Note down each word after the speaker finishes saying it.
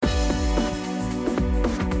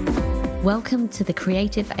Welcome to the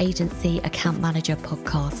Creative Agency Account Manager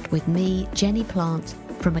podcast with me, Jenny Plant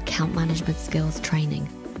from Account Management Skills Training.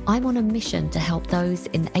 I'm on a mission to help those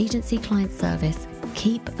in agency client service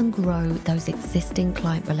keep and grow those existing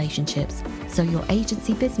client relationships so your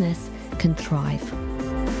agency business can thrive.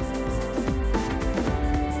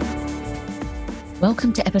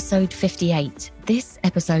 Welcome to episode 58. This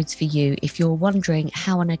episode's for you if you're wondering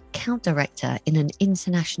how an account director in an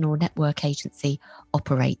international network agency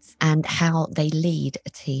operates and how they lead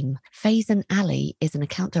a team. Faizan Ali is an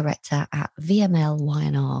account director at VML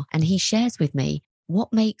Y&R, and he shares with me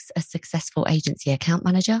what makes a successful agency account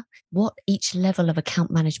manager, what each level of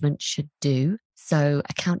account management should do, so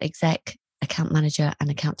account exec, account manager,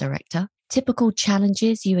 and account director, typical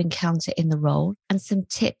challenges you encounter in the role, and some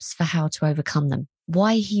tips for how to overcome them.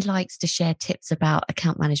 Why he likes to share tips about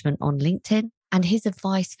account management on LinkedIn, and his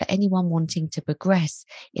advice for anyone wanting to progress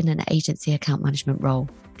in an agency account management role.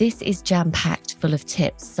 This is jam-packed full of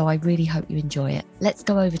tips, so I really hope you enjoy it. Let's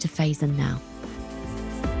go over to Faizan now.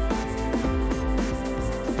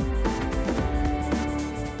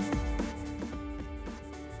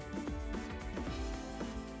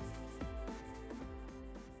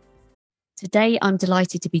 Today, I'm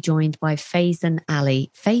delighted to be joined by Faizan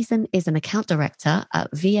Ali. Faizan is an account director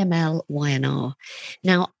at VML Y&R.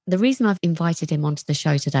 Now, the reason I've invited him onto the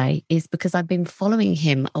show today is because I've been following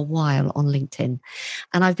him a while on LinkedIn,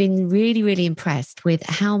 and I've been really, really impressed with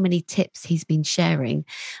how many tips he's been sharing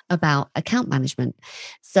about account management.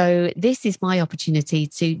 So this is my opportunity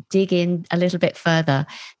to dig in a little bit further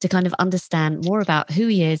to kind of understand more about who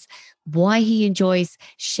he is, why he enjoys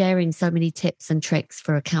sharing so many tips and tricks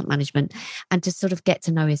for account management, and to sort of get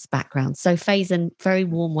to know his background. So Faizan, very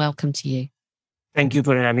warm welcome to you. Thank you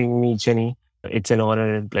for having me, Jenny. It's an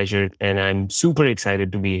honor and pleasure, and I'm super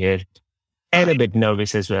excited to be here and a bit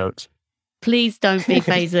nervous as well. Please don't be,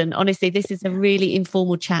 Faizan. Honestly, this is a really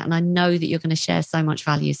informal chat, and I know that you're going to share so much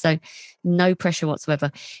value. So no pressure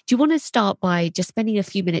whatsoever. Do you want to start by just spending a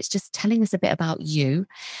few minutes just telling us a bit about you,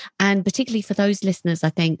 and particularly for those listeners,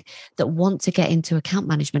 I think, that want to get into account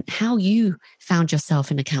management, how you found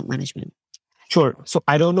yourself in account management? Sure. So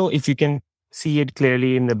I don't know if you can see it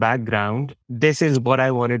clearly in the background. This is what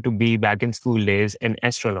I wanted to be back in school days, an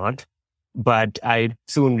astronaut. But I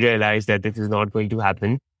soon realized that this is not going to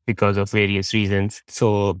happen because of various reasons.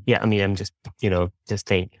 So I'm just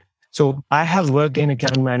saying. So I have worked in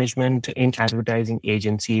account management in advertising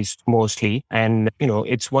agencies mostly. And,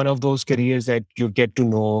 it's one of those careers that you get to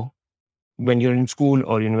know when you're in school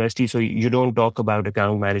or university. So you don't talk about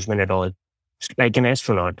account management at all. It's like an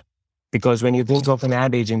astronaut. Because when you think of an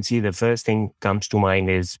ad agency, the first thing comes to mind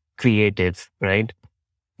is creative, right?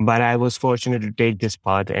 But I was fortunate to take this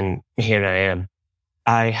path, and here I am.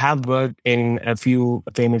 I have worked in a few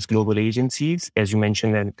famous global agencies. As you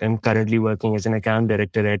mentioned, and I'm currently working as an account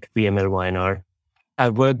director at VML Y&R.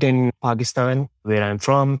 I've worked in Pakistan, where I'm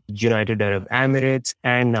from, United Arab Emirates,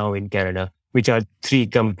 and now in Canada, which are three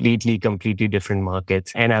completely different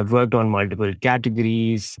markets. And I've worked on multiple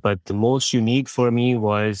categories, but the most unique for me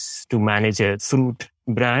was to manage a fruit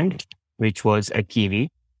brand, which was a kiwi.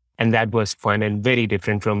 And that was fun and very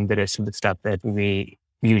different from the rest of the stuff that we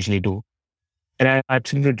usually do. And I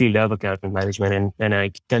absolutely love account management, and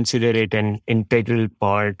I consider it an integral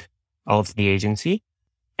part of the agency.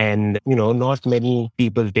 And, not many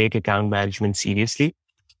people take account management seriously.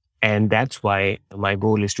 And that's why my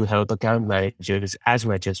goal is to help account managers as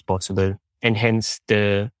much as possible, and hence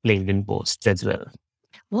the LinkedIn posts as well.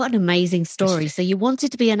 What an amazing story. So you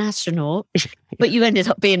wanted to be an astronaut, but you ended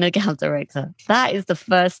up being an account director. That is the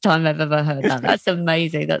first time I've ever heard that. That's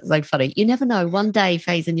amazing. That's so funny. You never know. One day,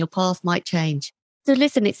 Faizan, your path might change. So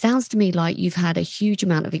listen, it sounds to me like you've had a huge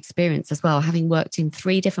amount of experience as well, having worked in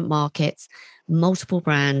 3 different markets, multiple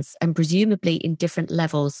brands, and presumably in different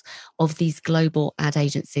levels of these global ad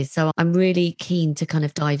agencies. So I'm really keen to kind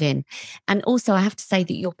of dive in. And also I have to say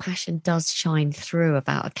that your passion does shine through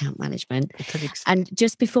about account management. And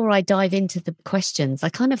just before I dive into the questions,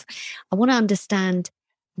 I want to understand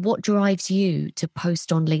what drives you to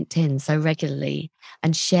post on LinkedIn so regularly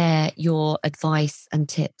and share your advice and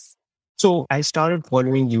tips. So I started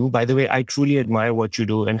following you. By the way, I truly admire what you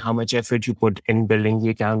do and how much effort you put in building the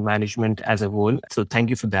account management as a whole. So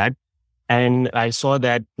thank you for that. And I saw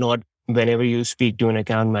that not whenever you speak to an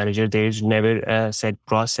account manager, there's never a set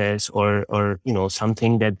process or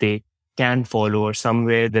something that they can follow or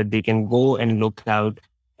somewhere that they can go and look out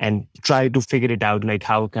and try to figure it out, like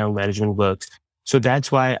how account management works. So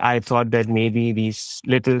that's why I thought that maybe these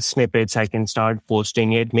little snippets, I can start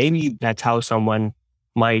posting it. Maybe that's how someone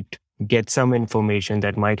might get some information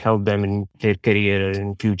that might help them in their career or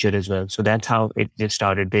in future as well. So that's how it just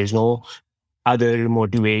started. There's no other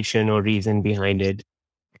motivation or reason behind it.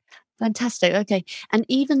 Fantastic. Okay. And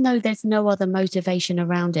even though there's no other motivation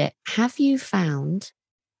around it, have you found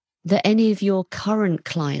that any of your current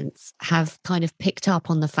clients have kind of picked up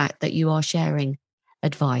on the fact that you are sharing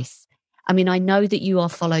advice? I mean, I know that you are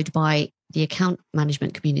followed by the account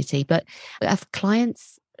management community, but have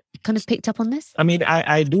clients kind of picked up on this? I mean,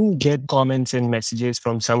 I do get comments and messages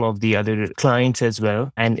from some of the other clients as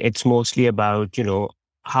well. And it's mostly about,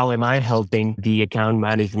 how am I helping the account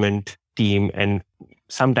management team? And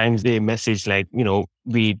sometimes they message like,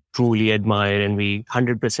 we truly admire and we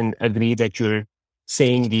 100% agree that you're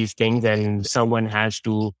saying these things, and someone has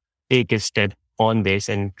to take a step on this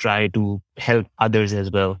and try to help others as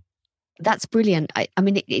well. That's brilliant. I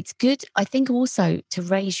mean, it's good, I think, also to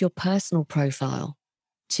raise your personal profile,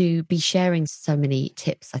 to be sharing so many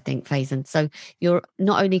tips, I think, Faizan. So you're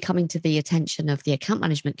not only coming to the attention of the account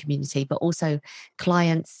management community, but also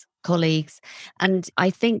clients, colleagues. And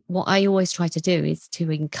I think what I always try to do is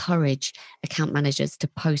to encourage account managers to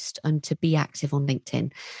post and to be active on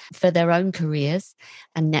LinkedIn for their own careers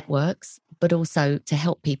and networks, but also to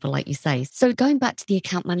help people, like you say. So going back to the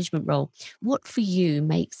account management role, what for you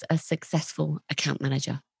makes a successful account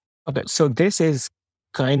manager? Okay, so this is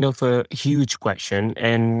kind of a huge question.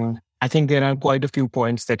 And I think there are quite a few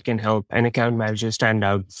points that can help an account manager stand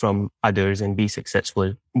out from others and be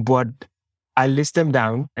successful. But I'll list them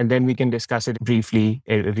down and then we can discuss it briefly,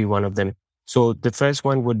 every one of them. So the first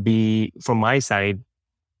one would be, from my side,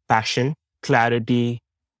 passion, clarity,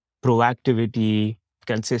 proactivity,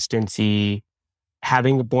 consistency,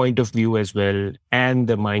 having a point of view as well, and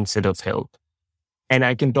the mindset of help. And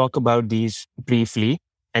I can talk about these briefly.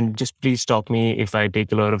 And just please stop me if I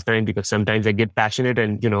take a lot of time, because sometimes I get passionate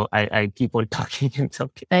and, I keep on talking and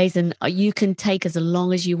talking. Faizan, you can take as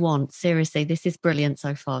long as you want. Seriously, this is brilliant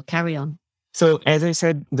so far. Carry on. So as I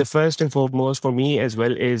said, the first and foremost for me as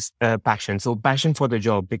well is passion. So passion for the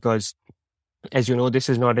job, because as you know, this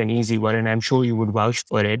is not an easy one, and I'm sure you would vouch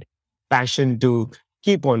for it. Passion to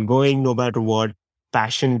keep on going no matter what.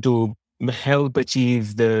 Passion to help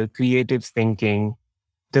achieve the creative thinking,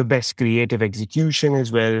 the best creative execution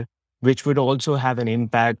as well, which would also have an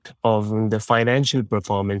impact on the financial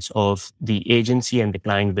performance of the agency and the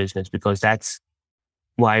client business, because that's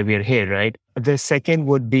why we're here, right? The second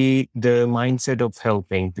would be the mindset of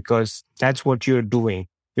helping, because that's what you're doing.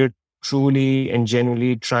 You're truly and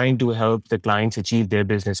genuinely trying to help the clients achieve their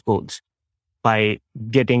business goals by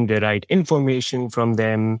getting the right information from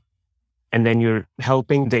them. And then you're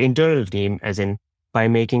helping the internal team, as in by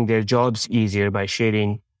making their jobs easier, by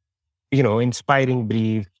sharing, inspiring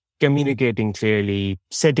brief, communicating clearly,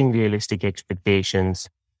 setting realistic expectations,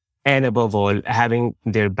 and above all, having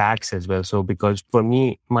their backs as well. So because for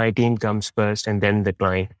me, my team comes first and then the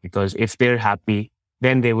client, because if they're happy,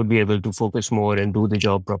 then they would be able to focus more and do the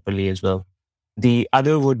job properly as well. The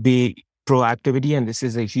other would be proactivity. And this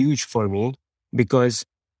is a huge for me because,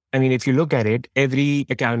 if you look at it, every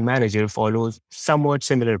account manager follows somewhat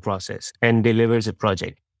similar process and delivers a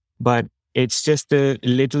project. But it's just the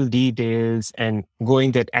little details and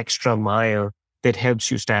going that extra mile that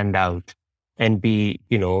helps you stand out and be,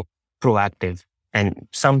 proactive. And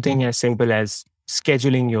something as simple as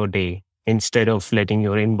scheduling your day instead of letting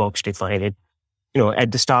your inbox define it,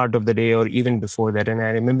 at the start of the day or even before that. And I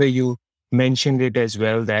remember you mentioned it as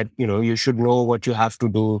well that, you should know what you have to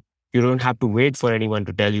do. You don't have to wait for anyone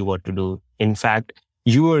to tell you what to do. In fact,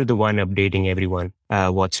 you are the one updating everyone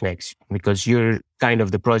what's next, because you're kind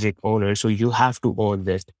of the project owner. So you have to own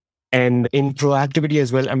this. And in proactivity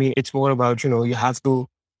as well, it's more about, you have to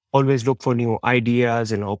always look for new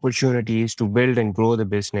ideas and opportunities to build and grow the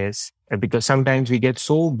business. Because sometimes we get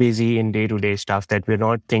so busy in day-to-day stuff that we're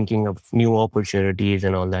not thinking of new opportunities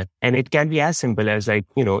and all that. And it can be as simple as like,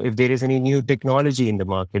 if there is any new technology in the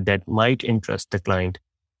market that might interest the client,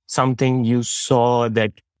 something you saw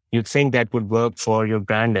that you think that would work for your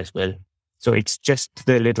brand as well. So it's just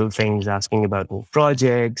the little things, asking about new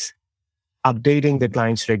projects, updating the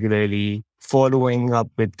clients regularly, following up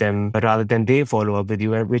with them rather than they follow up with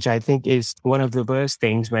you, which I think is one of the worst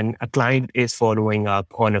things. When a client is following up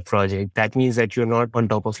on a project, that means that you're not on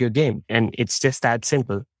top of your game. And it's just that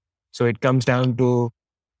simple. So it comes down to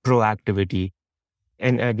proactivity.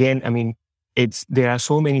 And again, there are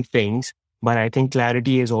so many things, but I think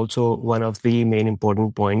clarity is also one of the main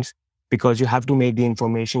important points, because you have to make the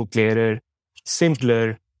information clearer,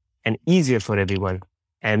 simpler, and easier for everyone.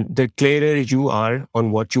 And the clearer you are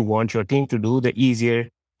on what you want your team to do, the easier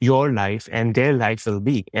your life and their life will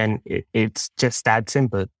be. And it's just that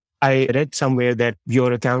simple. I read somewhere that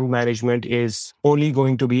your account management is only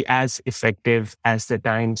going to be as effective as the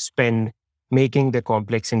time spent making the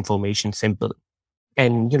complex information simple.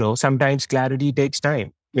 And, sometimes clarity takes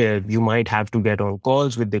time. You might have to get on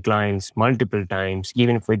calls with the clients multiple times,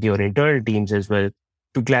 even with your internal teams as well,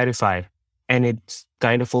 to clarify. And it's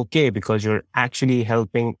kind of okay because you're actually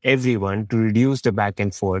helping everyone to reduce the back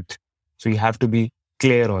and forth. So you have to be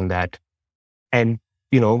clear on that. And,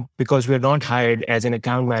 because we're not hired as an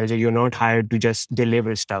account manager, you're not hired to just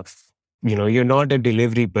deliver stuff. You're not a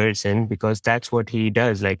delivery person because that's what he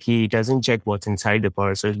does. Like, he doesn't check what's inside the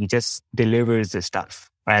parcel. He just delivers the stuff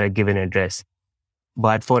at a given address.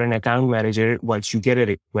 But for an account manager, once you get a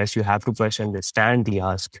request, you have to first understand the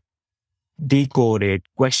ask, decode it,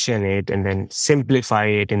 question it, and then simplify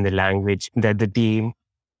it in the language that the team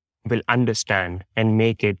will understand and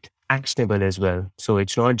make it actionable as well. So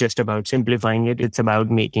it's not just about simplifying it, it's about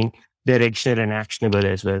making directional and actionable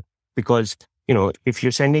as well. Because, if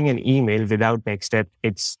you're sending an email without next step,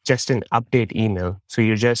 it's just an update email. So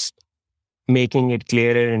you're just making it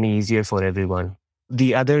clearer and easier for everyone.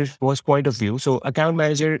 The other was point of view. So account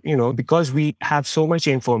manager, because we have so much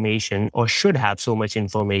information or should have so much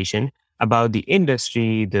information about the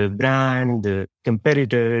industry, the brand, the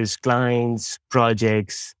competitors, clients,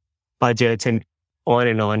 projects, budgets, and on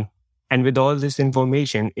and on. And with all this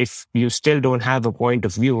information, if you still don't have a point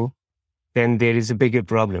of view, then there is a bigger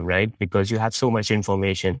problem, right? Because you have so much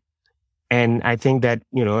information. And I think that,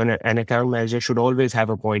 an account manager should always have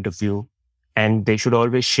a point of view, and they should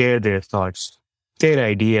always share their thoughts, their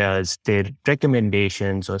ideas, their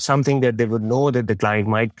recommendations, or something that they would know that the client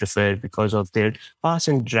might prefer because of their past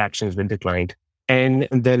interactions with the client. And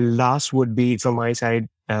the last would be from my side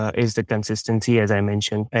is the consistency, as I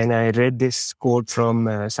mentioned. And I read this quote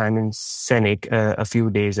from Simon Sinek a few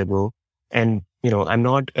days ago. And, I'm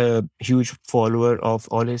not a huge follower of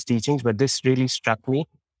all his teachings, but this really struck me.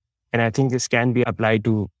 And I think this can be applied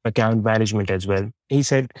to account management as well. He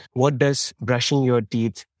said, what does brushing your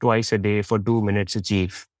teeth twice a day for 2 minutes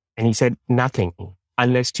achieve? And he said, nothing,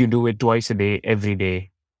 unless you do it twice a day, every day.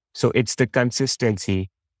 So it's the consistency,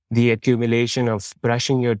 the accumulation of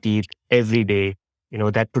brushing your teeth every day,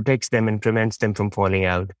 that protects them and prevents them from falling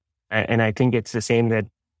out. And I think it's the same that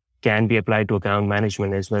can be applied to account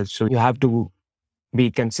management as well. So you have to be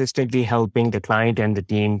consistently helping the client and the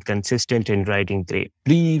team, consistent in writing great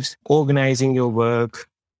briefs, organizing your work,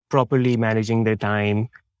 properly managing the time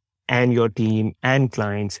and your team and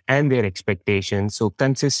clients and their expectations. So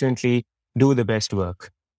consistently do the best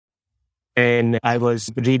work. And I was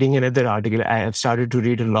reading another article. I have started to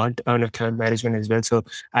read a lot on account management as well. So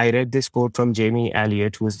I read this quote from Jamie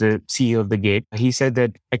Elliott, who's the CEO of The Gate. He said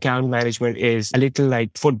that account management is a little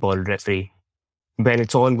like football referee. When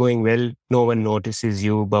it's all going well, no one notices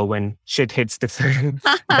you. But when shit hits the fan,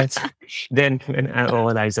 then when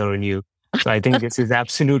all eyes are on you. So I think this is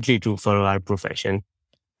absolutely true for our profession.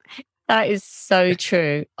 That is so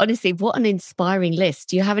true. Honestly, what an inspiring list.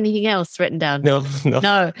 Do you have anything else written down? No.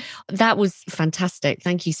 No, that was fantastic.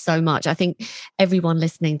 Thank you so much. I think everyone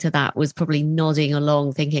listening to that was probably nodding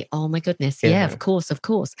along thinking, oh my goodness, yeah, of course.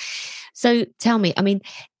 So tell me,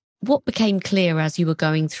 what became clear as you were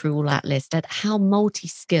going through all that list at how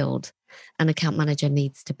multi-skilled an account manager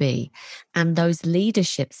needs to be and those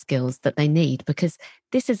leadership skills that they need, because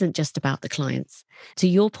this isn't just about the clients. To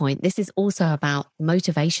your point, this is also about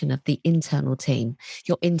motivation of the internal team,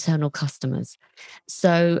 your internal customers.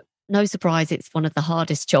 So no surprise, it's one of the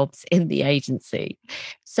hardest jobs in the agency.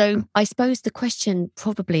 So I suppose the question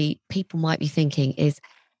probably people might be thinking is,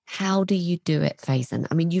 how do you do it,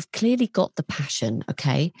 Faizan? You've clearly got the passion,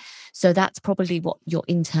 okay? So that's probably what your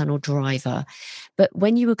internal driver. But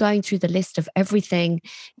when you were going through the list of everything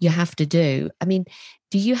you have to do,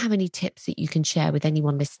 do you have any tips that you can share with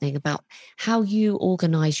anyone listening about how you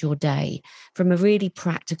organize your day from a really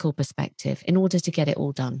practical perspective in order to get it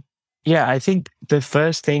all done? Yeah, I think the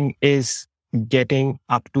first thing is getting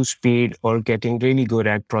up to speed or getting really good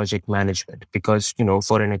at project management. Because,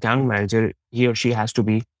 for an account manager, he or she has to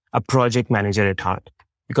be a project manager at heart.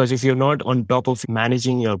 Because if you're not on top of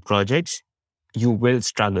managing your projects, you will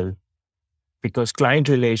struggle. Because client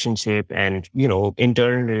relationship and,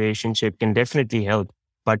 internal relationship can definitely help,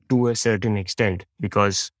 but to a certain extent.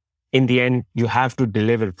 Because in the end, you have to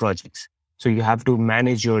deliver projects. So you have to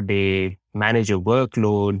manage your day, manage your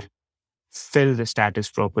workload, fill the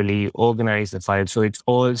status properly, organize the file. So it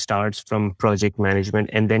all starts from project management.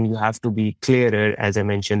 And then you have to be clearer, as I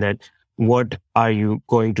mentioned, that what are you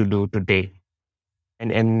going to do today?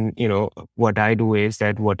 And what I do is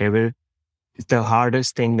that whatever is the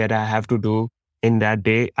hardest thing that I have to do in that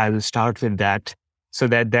day, I will start with that so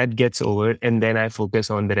that gets over. And then I focus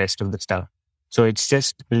on the rest of the stuff. So it's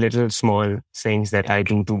just little small things that I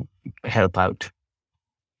do to help out.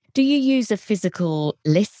 Do you use a physical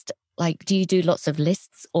list? Like, do you do lots of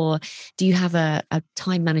lists, or do you have a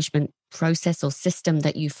time management process or system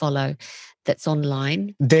that you follow that's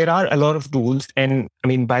online? There are a lot of tools. And I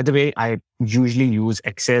mean, by the way, I usually use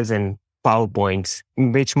Excels and PowerPoints,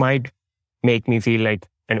 which might make me feel like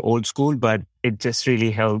an old school, but it just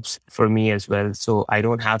really helps for me as well. So I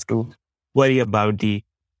don't have to worry about the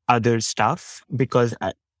other stuff, because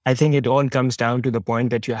I think it all comes down to the point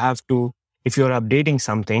that you have to, if you're updating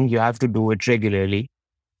something, you have to do it regularly.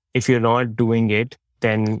 If you're not doing it,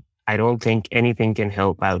 then I don't think anything can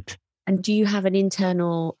help out. And do you have an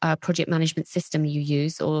internal project management system you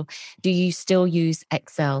use, or do you still use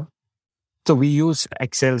Excel? So we use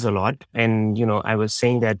Excels a lot. And, I was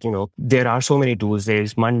saying that, there are so many tools.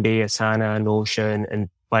 There's Monday, Asana, Notion,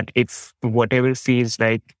 but if whatever feels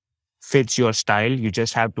like fits your style, you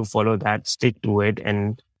just have to follow that, stick to it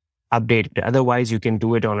and update it. Otherwise, you can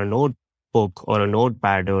do it on a notebook or a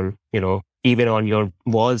notepad, or, even on your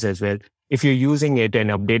walls as well. If you're using it and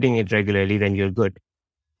updating it regularly, then you're good.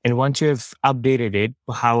 And once you've updated it,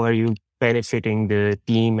 how are you benefiting the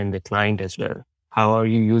team and the client as well? How are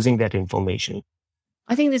you using that information?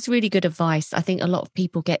 I think that's really good advice. I think a lot of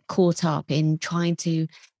people get caught up in trying to,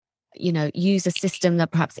 use a system that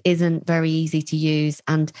perhaps isn't very easy to use,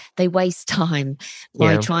 and they waste time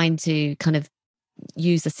by trying to kind of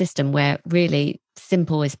use a system where really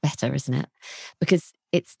simple is better, isn't it? Because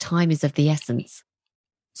its time is of the essence.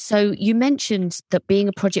 So you mentioned that being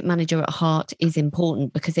a project manager at heart is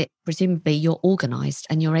important because presumably you're organized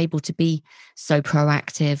and you're able to be so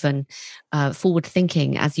proactive and forward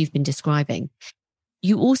thinking as you've been describing.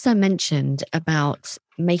 You also mentioned about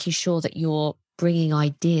making sure that you're bringing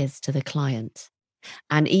ideas to the client.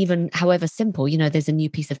 And even however simple, there's a new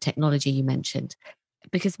piece of technology you mentioned.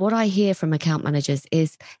 Because what I hear from account managers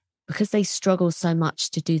is, because they struggle so much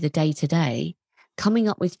to do the day-to-day, coming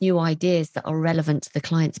up with new ideas that are relevant to the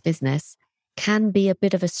client's business can be a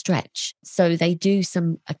bit of a stretch. So they do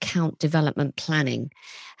some account development planning.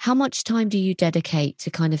 How much time do you dedicate to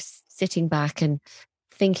kind of sitting back and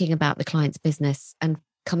thinking about the client's business and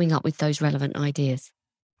coming up with those relevant ideas?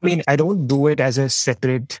 I mean, I don't do it as a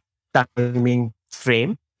separate timing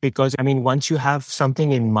frame, because once you have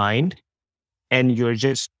something in mind and you're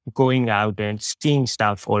just going out and seeing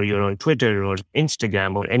stuff, or you're on Twitter or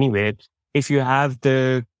Instagram or anywhere, if you have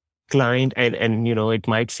the client and it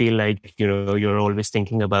might feel like, you're always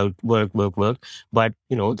thinking about work, but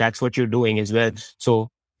that's what you're doing as well. So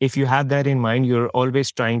if you have that in mind, you're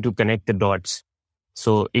always trying to connect the dots.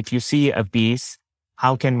 So if you see a piece,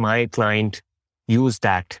 how can my client use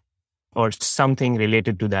that or something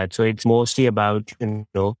related to that? So it's mostly about,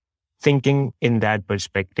 thinking in that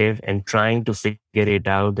perspective and trying to figure it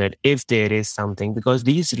out, that if there is something, because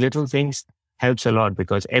these little things helps a lot,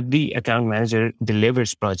 because every account manager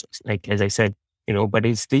delivers projects, like as I said, but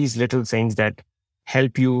it's these little things that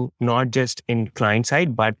help you not just in client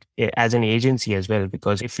side, but as an agency as well.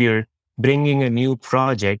 Because if you're bringing a new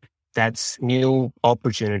project, that's new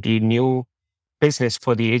opportunity, new business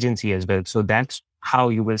for the agency as well. So that's how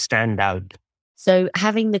you will stand out. So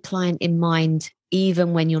having the client in mind,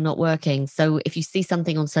 even when you're not working. So if you see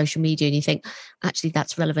something on social media and you think, actually,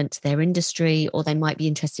 that's relevant to their industry, or they might be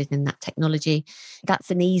interested in that technology,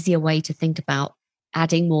 that's an easier way to think about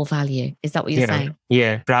adding more value. Is that what you're saying?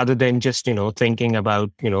 Yeah. Rather than just, thinking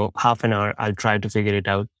about, half an hour, I'll try to figure it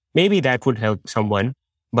out. Maybe that would help someone,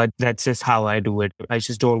 but that's just how I do it. I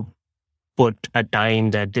just don't put a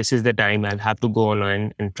time that this is the time I'll have to go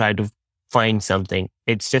online and try to find something.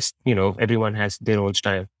 It's just, everyone has their own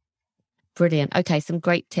style. Brilliant. Okay, some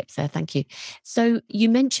great tips there. Thank you. So you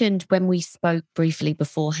mentioned when we spoke briefly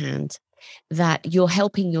beforehand that you're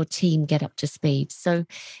helping your team get up to speed. So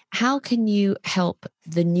how can you help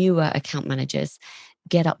the newer account managers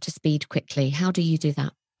get up to speed quickly? How do you do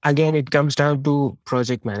that? Again, it comes down to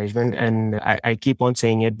project management. And I keep on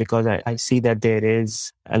saying it because I see that there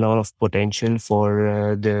is a lot of potential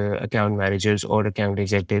for the account managers or account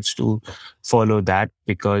executives to follow that.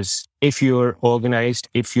 Because if you're organized,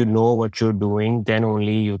 if you know what you're doing, then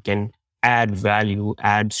only you can add value,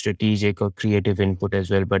 add strategic or creative input as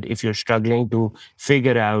well. But if you're struggling to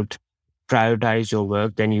figure out, prioritize your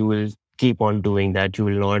work, then you will keep on doing that. You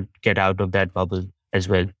will not get out of that bubble as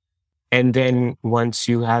well. And then once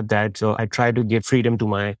you have that, so I try to give freedom to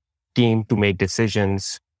my team to make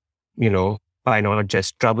decisions, by not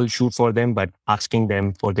just troubleshoot for them, but asking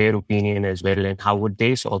them for their opinion as well and how would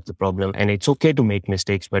they solve the problem. And it's okay to make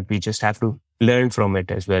mistakes, but we just have to learn from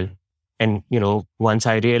it as well. And, once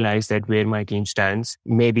I realize that where my team stands,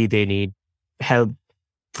 maybe they need help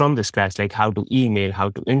from the scratch, like how to email, how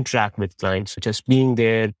to interact with clients, just being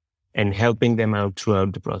there and helping them out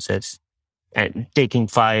throughout the process and taking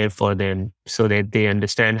fire for them so that they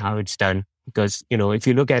understand how it's done. Because, if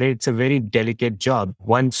you look at it, it's a very delicate job.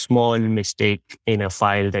 One small mistake in a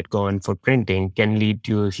file that gone for printing can lead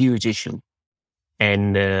to a huge issue.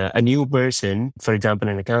 And a new person, for example,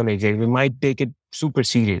 an account executive, might take it super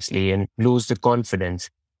seriously and lose the confidence.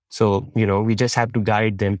 So, we just have to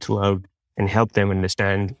guide them throughout and help them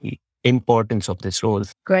understand the importance of this role.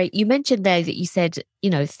 Great. You mentioned there that you said,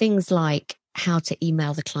 things like how to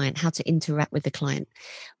email the client, how to interact with the client.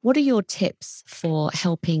 What are your tips for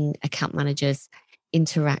helping account managers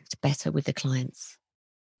interact better with the clients?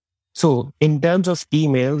 So in terms of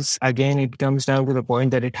emails, again, it comes down to the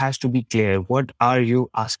point that it has to be clear. What are you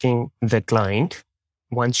asking the client?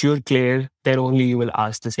 Once you're clear, then only you will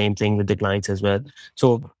ask the same thing with the clients as well.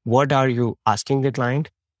 So what are you asking the client?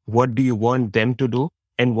 What do you want them to do?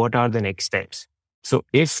 And what are the next steps? So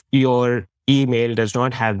if your email does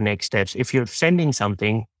not have next steps, if you're sending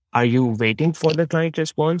something, are you waiting for the client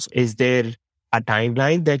response? Is there a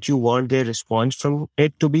timeline that you want their response from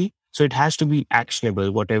it to be? So it has to be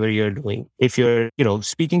actionable, whatever you're doing. If you're,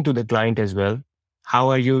 speaking to the client as well, how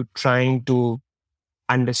are you trying to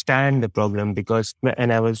understand the problem? Because,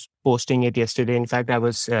 and I was posting it yesterday. In fact, I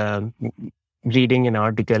was reading an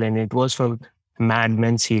article and it was from Mad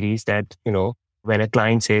Men series that, when a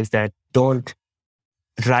client says that don't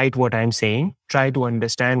write what I'm saying, try to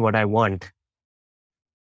understand what I want.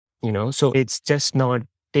 So it's just not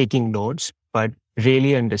taking notes, but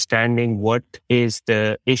really understanding what is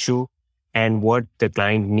the issue and what the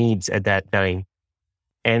client needs at that time.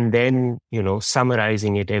 And then,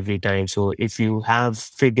 summarizing it every time. So if you have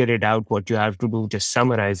figured it out, what you have to do, just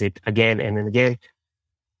summarize it again and again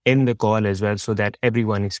in the call as well, so that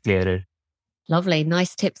everyone is clearer. Lovely.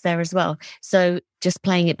 Nice tips there as well. So just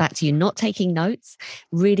playing it back to you, not taking notes,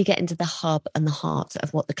 really get into the hub and the heart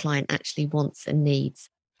of what the client actually wants and needs.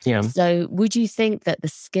 Yeah. So would you think that the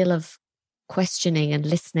skill of questioning and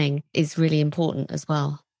listening is really important as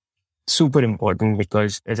well? Super important,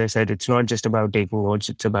 because as I said, it's not just about taking notes,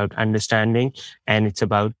 it's about understanding and it's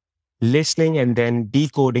about listening and then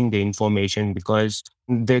decoding the information, because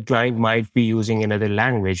the client might be using another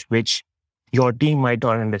language, which your team might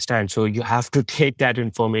not understand. So you have to take that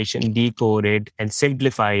information, decode it and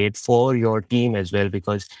simplify it for your team as well,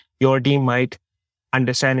 because your team might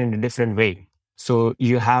understand in a different way. So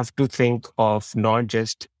you have to think of not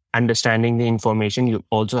just understanding the information, you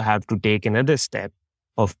also have to take another step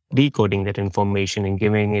of decoding that information and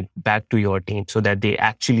giving it back to your team so that they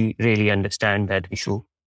actually really understand that issue.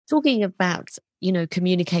 Talking about,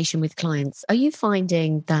 communication with clients, are you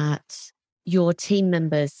finding that your team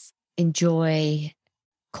members enjoy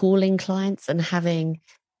calling clients and having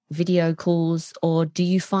video calls, or do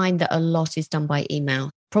you find that a lot is done by email?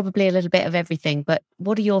 Probably a little bit of everything, but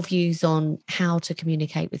what are your views on how to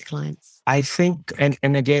communicate with clients? I think, and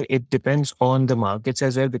again, it depends on the markets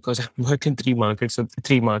as well, because I work in 3 markets. So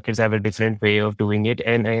 3 markets have a different way of doing it.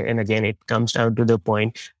 And again, it comes down to the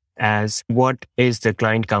point as what is the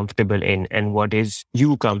client comfortable in and what is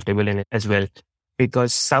you comfortable in as well.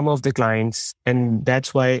 Because some of the clients, and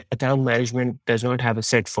that's why account management does not have a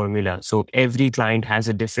set formula. So every client has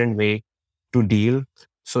a different way to deal.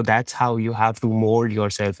 So that's how you have to mold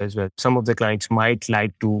yourself as well. Some of the clients might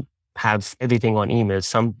like to have everything on emails.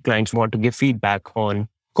 Some clients want to give feedback on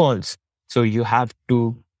calls. So you have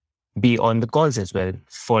to be on the calls as well.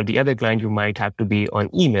 For the other client, you might have to be on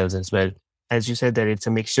emails as well. As you said, that it's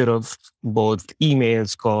a mixture of both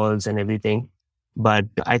emails, calls, and everything. But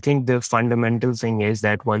I think the fundamental thing is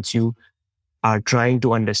that once you are trying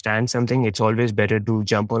to understand something, it's always better to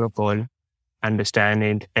jump on a call, understand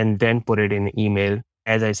it, and then put it in email.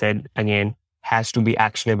 As I said, again, has to be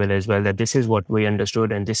actionable as well, that this is what we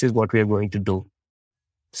understood and this is what we are going to do.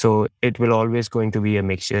 So it will always going to be a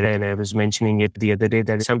mixture. And I was mentioning it the other day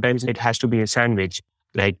that sometimes it has to be a sandwich.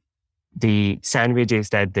 Like the sandwich is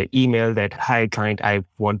that the email that, hi client, I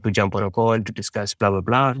want to jump on a call to discuss blah, blah,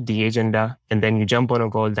 blah, the agenda. And then you jump on a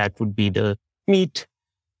call, that would be the meat.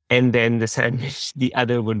 And then the sandwich, the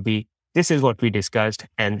other would be, this is what we discussed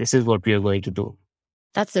and this is what we are going to do.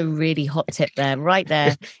 That's a really hot tip there, right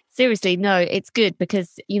there. Seriously, no, it's good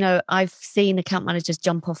because, I've seen account managers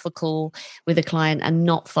jump off a call with a client and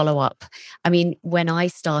not follow up. I mean, when I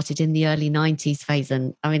started in the early 90s,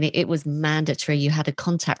 Faizan, it was mandatory. You had a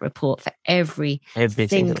contact report for every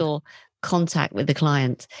single contact with the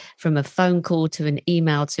client, from a phone call to an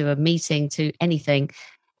email to a meeting to anything.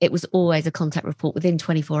 It was always a contact report within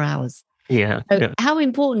 24 hours. Yeah. So Yeah. how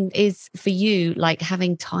important is for you, like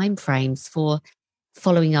having time frames for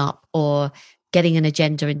following up or getting an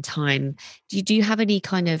agenda in time? Do you have any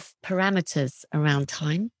kind of parameters around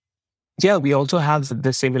time? Yeah, we also have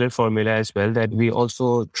the similar formula as well that we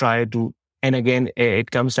also try to, and again,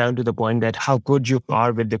 it comes down to the point that how good you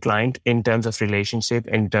are with the client in terms of relationship,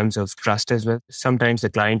 in terms of trust as well. Sometimes the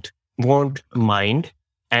client won't mind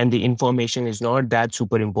and the information is not that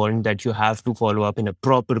super important that you have to follow up in a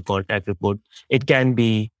proper contact report. It can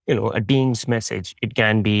be, a Teams message. It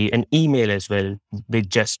can be an email as well with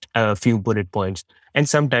just a few bullet points. And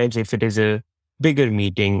sometimes if it is a bigger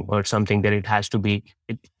meeting or something, then it has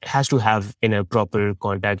to have in a proper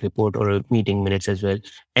contact report or a meeting minutes as well.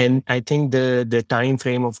 And I think the time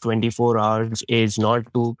frame of 24 hours is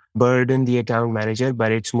not to burden the account manager,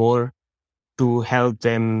 but it's more to help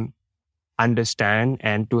them understand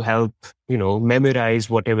and to help, memorize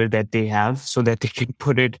whatever that they have so that they can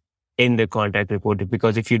put it in the contact report.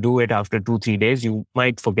 Because if you do it after 2-3 days, you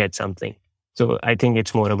might forget something. So I think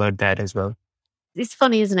it's more about that as well. It's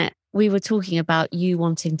funny, isn't it? We were talking about you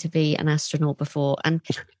wanting to be an astronaut before. And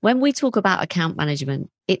when we talk about account management,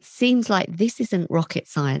 it seems like this isn't rocket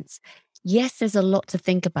science. Yes, there's a lot to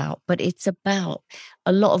think about, but it's about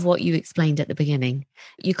a lot of what you explained at the beginning.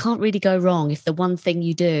 You can't really go wrong if the one thing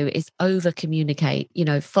you do is over communicate,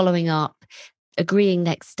 following up, agreeing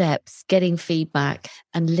next steps, getting feedback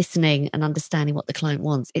and listening and understanding what the client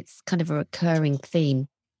wants. It's kind of a recurring theme.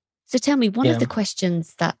 So tell me, one of the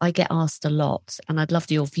questions that I get asked a lot, and I'd love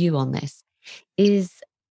your view on this, is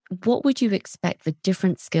what would you expect the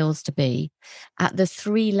different skills to be at the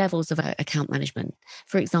 3 levels of account management?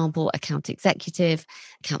 For example, account executive,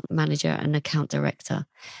 account manager, and account director.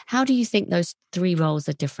 How do you think those 3 roles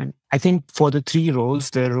are different? I think for the 3 roles,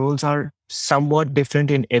 the roles are somewhat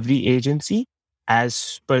different in every agency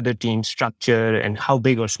as per the team structure and how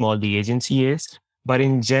big or small the agency is. But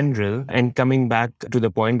in general, and coming back to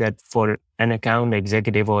the point that for an account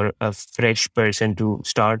executive or a fresh person to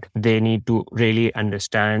start, they need to really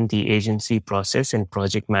understand the agency process and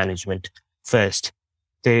project management first.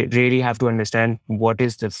 They really have to understand what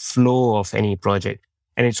is the flow of any project.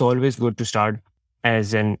 And it's always good to start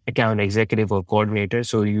as an account executive or coordinator.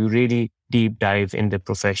 So you really deep dive in the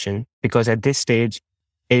profession, because at this stage,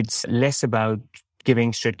 it's less about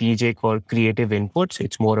giving strategic or creative inputs.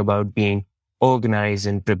 It's more about being organized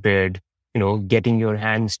and prepared, getting your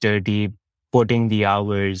hands dirty, putting the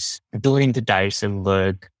hours, doing the tiresome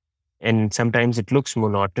work. And sometimes it looks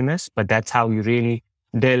monotonous, but that's how you really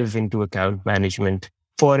delve into account management.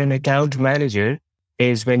 For an account manager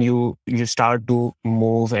is when you start to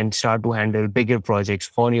move and start to handle bigger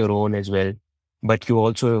projects on your own as well. But you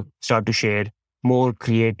also start to share more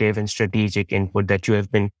creative and strategic input that you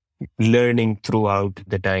have been learning throughout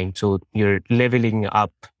the time. So you're leveling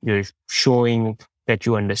up, you're showing that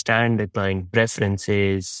you understand the client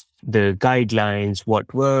preferences, the guidelines,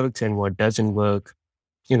 what works and what doesn't work.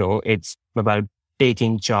 It's about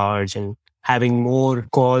taking charge and having more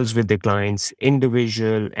calls with the clients,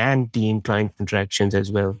 individual and team client interactions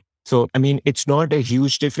as well. So, it's not a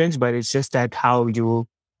huge difference, but it's just that how you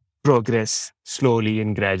progress slowly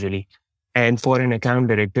and gradually. And for an account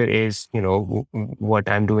director is, what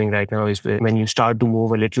I'm doing right now is when you start to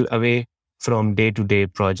move a little away from day-to-day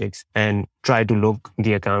projects and try to look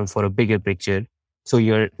the account for a bigger picture. So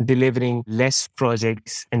you're delivering less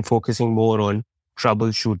projects and focusing more on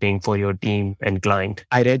troubleshooting for your team and client.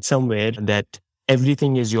 I read somewhere that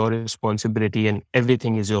everything is your responsibility and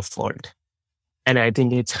everything is your fault. And I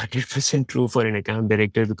think it's 100% true for an account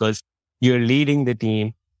director because you're leading the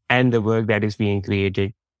team and the work that is being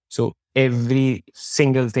created. So every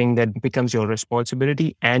single thing that becomes your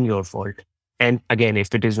responsibility and your fault. And again,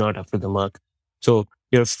 if it is not up to the mark. So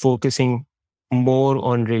you're focusing more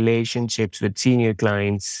on relationships with senior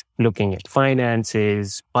clients, looking at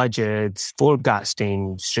finances, budgets,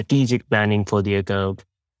 forecasting, strategic planning for the account.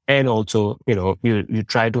 And also, you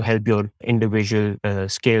try to help your individual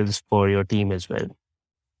skills for your team as well.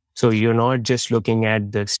 So you're not just looking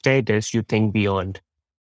at the status, you think beyond.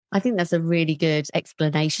 I think that's a really good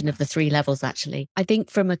explanation of the 3 levels, actually. I think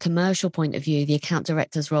from a commercial point of view, the account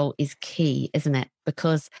director's role is key, isn't it?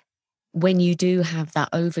 Because when you do have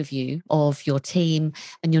that overview of your team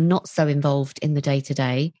and you're not so involved in the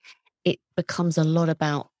day-to-day, it becomes a lot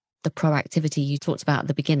about the proactivity you talked about at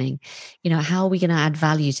the beginning. How are we going to add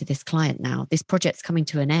value to this client now? This project's coming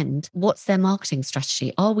to an end. What's their marketing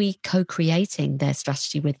strategy? Are we co-creating their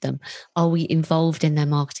strategy with them? Are we involved in their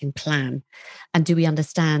marketing plan? And do we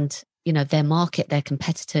understand, their market, their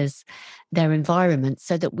competitors, their environment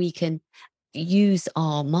so that we can use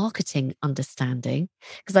our marketing understanding,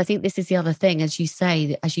 because I think this is the other thing, as you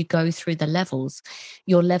say, as you go through the levels,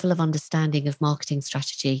 your level of understanding of marketing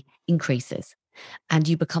strategy increases and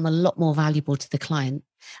you become a lot more valuable to the client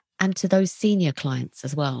and to those senior clients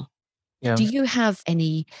as well. Yeah. Do you have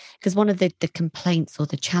any, because one of the complaints or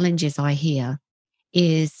the challenges I hear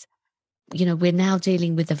is, we're now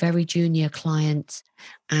dealing with a very junior client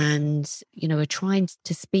and, we're trying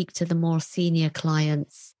to speak to the more senior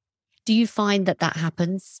clients. Do you find that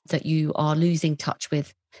happens, that you are losing touch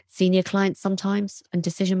with senior clients sometimes and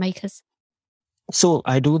decision makers? So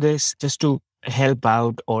I do this just to help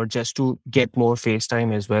out or just to get more face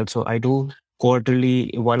time as well. So I do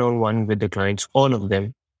quarterly one-on-one with the clients, all of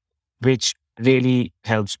them, which really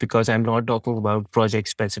helps because I'm not talking about project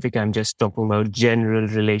specific. I'm just talking about general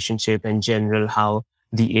relationship and general how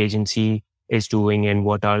the agency is doing and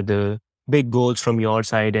what are the big goals from your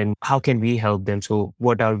side and how can we help them. So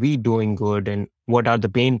what are we doing good and what are the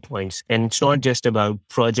pain points? And it's not just about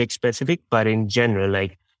project specific, but in general,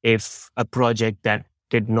 like if a project that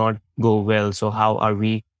did not go well, so how are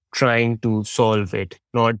we trying to solve it?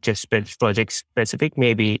 Not just project specific,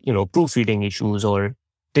 maybe, proofreading issues or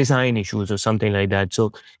design issues or something like that.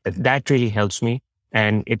 So that really helps me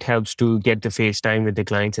and it helps to get the face time with the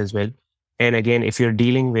clients as well. And again, if you're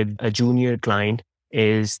dealing with a junior client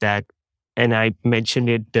is that, and I mentioned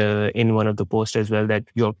it in one of the posts as well, that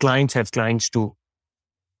your clients have clients too.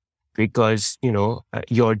 Because,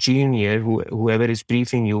 your junior, whoever is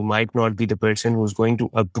briefing you might not be the person who's going to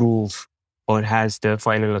approve or has the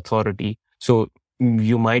final authority. So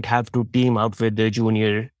you might have to team up with the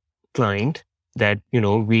junior client that,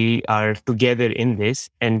 we are together in this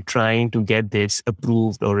and trying to get this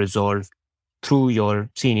approved or resolved through your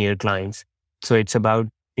senior clients. So it's about,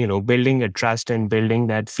 building a trust and building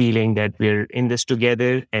that feeling that we're in this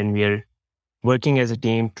together and we're working as a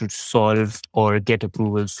team to solve or get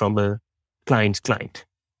approvals from a client's client.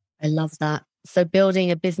 I love that. So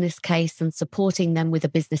building a business case and supporting them with a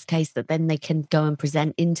business case that then they can go and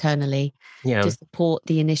present internally to support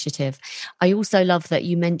the initiative. I also love that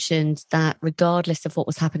you mentioned that regardless of what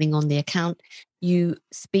was happening on the account, you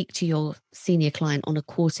speak to your senior client on a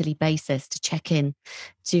quarterly basis to check in,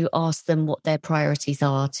 to ask them what their priorities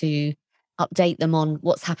are, to update them on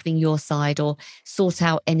what's happening your side or sort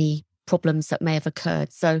out any problems that may have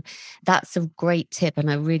occurred. So that's a great tip and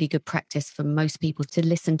a really good practice for most people to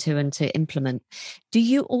listen to and to implement. Do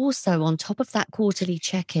you also, on top of that quarterly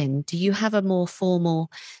check-in, do you have a more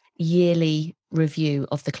formal yearly review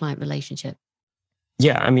of the client relationship?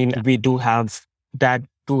 Yeah, I mean, we do have that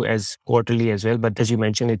too as quarterly as well. But as you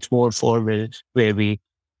mentioned, it's more formal where we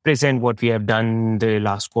present what we have done the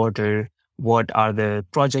last quarter, what are the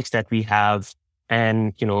projects that we have,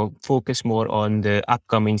 and, focus more on the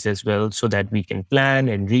upcomings as well so that we can plan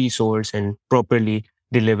and resource and properly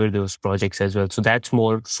deliver those projects as well. So that's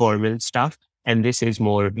more formal stuff. And this is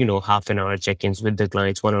more, half an hour check-ins with the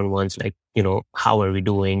clients, one-on-ones, like, how are we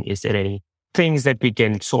doing? Is there any things that we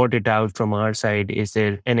can sort it out from our side?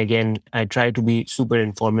 And again, I try to be super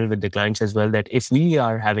informal with the clients as well, that if we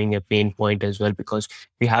are having a pain point as well, because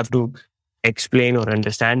we have to explain or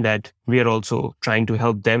understand that we are also trying to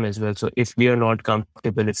help them as well. So if we are not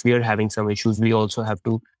comfortable, if we are having some issues, we also have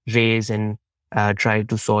to raise and try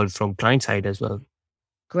to solve from client side as well.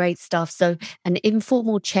 Great stuff. So an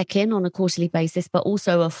informal check-in on a quarterly basis, but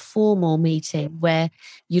also a formal meeting where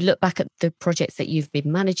you look back at the projects that you've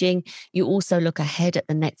been managing. You also look ahead at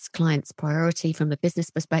the next client's priority from a business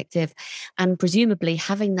perspective. And presumably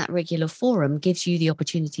having that regular forum gives you the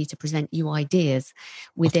opportunity to present new ideas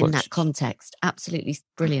within that context. Absolutely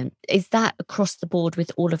brilliant. Is that across the board with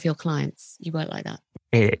all of your clients? You work like that?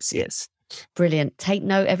 Yes. Brilliant. Take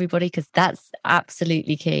note, everybody, because that's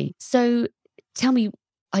absolutely key. So tell me,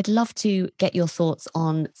 I'd love to get your thoughts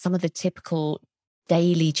on some of the typical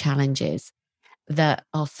daily challenges that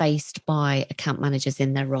are faced by account managers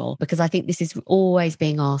in their role, because I think this is always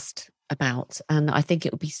being asked about, and I think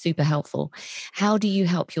it would be super helpful. How do you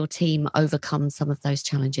help your team overcome some of those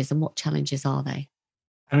challenges, and what challenges are they?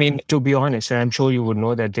 I mean, to be honest, I'm sure you would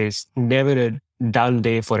know that there's never a dull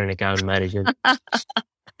day for an account manager.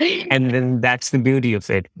 And then that's the beauty of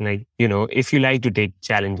it. Like, if you like to take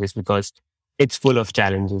challenges, because it's full of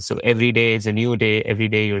challenges. So every day is a new day. Every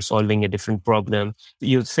day you're solving a different problem.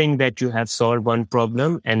 You think that you have solved one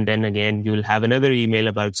problem, and then again, you'll have another email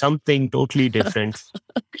about something totally different.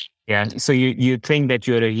 Yeah. So you think that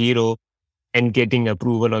you're a hero and getting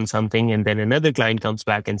approval on something. And then another client comes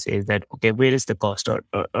back and says that, okay, where is the cost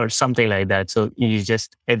or something like that. So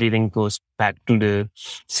everything goes back to the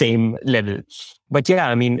same level. But yeah,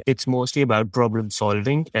 I mean, it's mostly about problem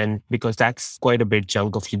solving, and because that's quite a big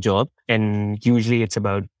chunk of your job. And usually it's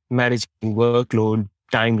about managing workload,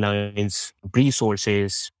 timelines,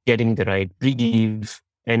 resources, getting the right brief.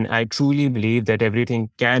 And I truly believe that everything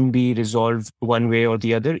can be resolved one way or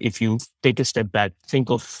the other if you take a step back, think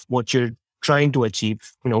of what you're trying to achieve.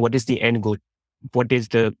 What is the end goal? What is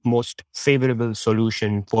the most favorable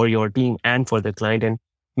solution for your team and for the client? And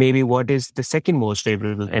maybe what is the second most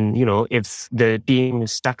favorable? And, if the team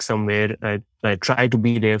is stuck somewhere, I try to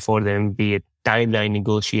be there for them, be it timeline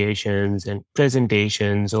negotiations and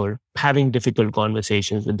presentations or having difficult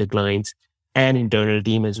conversations with the clients and internal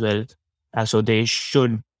team as well. So they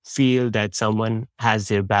should feel that someone has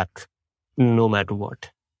their back no matter what.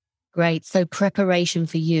 Great. So preparation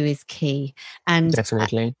for you is key. And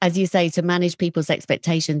definitely, as you say, to manage people's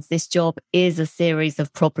expectations, this job is a series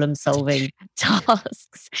of problem solving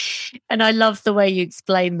tasks. And I love the way you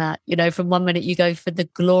explain that. From one minute you go for the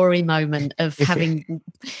glory moment of having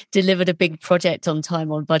delivered a big project on time,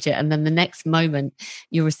 on budget. And then the next moment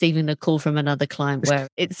you're receiving a call from another client where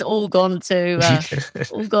it's all gone to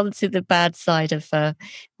the bad side of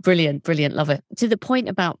brilliant. Love it. To the point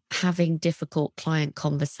about having difficult client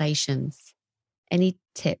conversations, any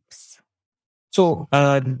tips? So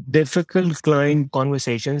difficult client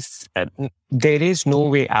conversations, there is no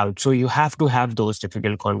way out. So you have to have those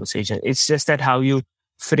difficult conversations. It's just that how you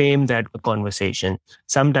frame that conversation.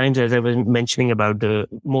 Sometimes, as I was mentioning about the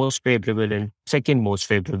most favorable and second most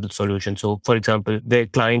favorable solution. So for example, the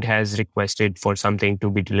client has requested for something to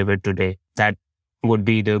be delivered today. That would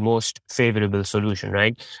be the most favorable solution,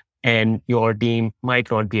 right? And your team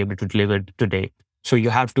might not be able to deliver today. So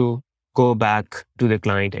you have to go back to the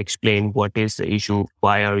client, explain what is the issue,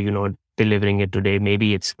 why are you not delivering it today?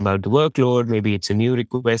 Maybe it's about the workload, maybe it's a new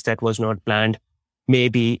request that was not planned.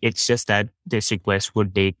 Maybe it's just that this request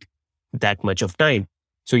would take that much of time.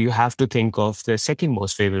 So you have to think of the second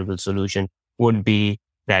most favorable solution would be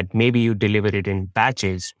that maybe you deliver it in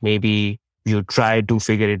batches. Maybe you try to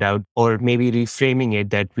figure it out, or maybe reframing it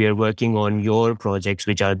that we are working on your projects,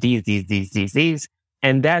 which are these,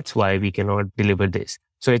 and that's why we cannot deliver this.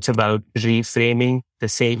 So it's about reframing the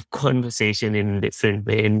same conversation in a different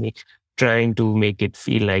way and trying to make it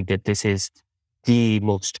feel like that this is the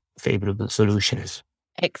most favorable solutions.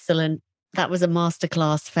 Excellent. That was a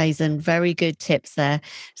masterclass, Faizan. Very good tips there.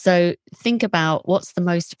 So think about what's the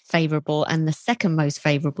most favorable and the second most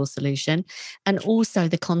favorable solution, and also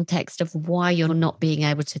the context of why you're not being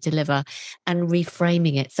able to deliver and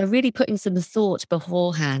reframing it. So really putting some thought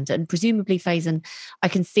beforehand. And presumably, Faizan, I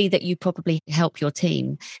can see that you probably help your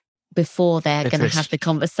team before they're going to have the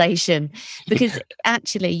conversation, because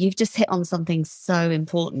actually you've just hit on something so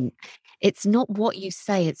important. It's not what you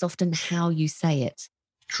say, it's often how you say it.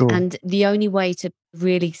 True. And the only way to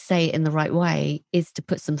really say it in the right way is to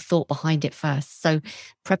put some thought behind it first. So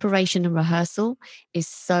preparation and rehearsal is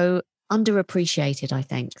so underappreciated, I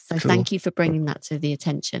think. So Thank you for bringing that to the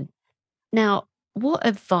attention. Now, what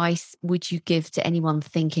advice would you give to anyone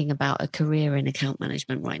thinking about a career in account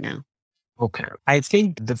management right now? Okay. I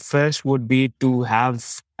think the first would be to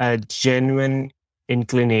have a genuine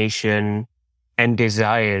inclination and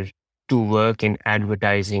desire to work in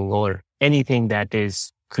advertising or anything that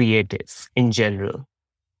is creative in general.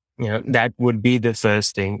 That would be the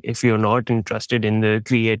first thing. If you're not interested in the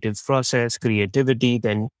creative process, creativity,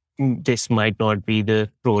 then this might not be the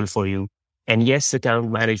role for you. And yes,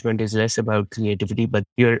 account management is less about creativity, but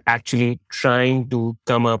you're actually trying to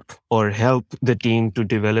come up or help the team to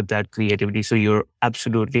develop that creativity. So you're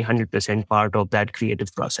absolutely 100% part of that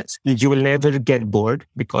creative process. You will never get bored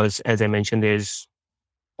because, as I mentioned, there's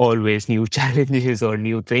always new challenges or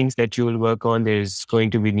new things that you will work on. There's going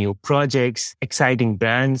to be new projects, exciting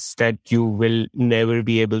brands that you will never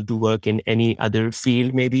be able to work in any other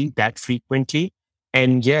field, maybe that frequently.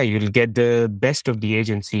 And yeah, you'll get the best of the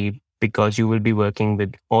agency because you will be working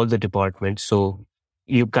with all the departments. So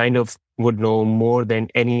you kind of would know more than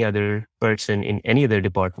any other person in any other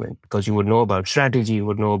department, because you would know about strategy, you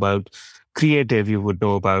would know about creative, you would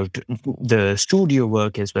know about the studio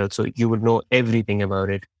work as well. So you would know everything about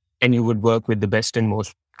it, and you would work with the best and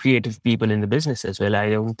most creative people in the business as well. I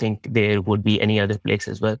don't think there would be any other place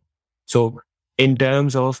as well. So in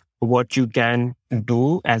terms of what you can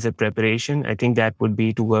do as a preparation, I think that would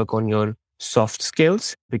be to work on your soft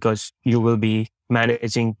skills, because you will be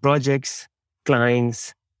managing projects,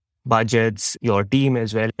 clients, budgets, your team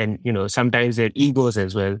as well. And, sometimes their egos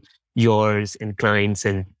as well. yours and clients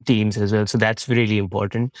and teams as well. So that's really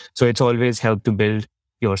important. So it's always helped to build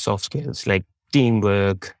your soft skills like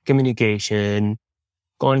teamwork, communication,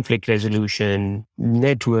 conflict resolution,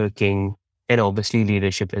 networking, and obviously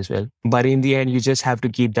leadership as well. But in the end, you just have to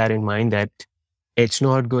keep that in mind that it's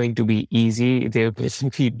not going to be easy. There will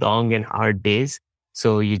be long and hard days.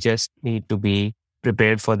 So you just need to be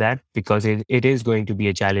prepared for that because it is going to be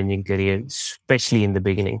a challenging career, especially in the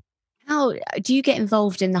beginning. How do you get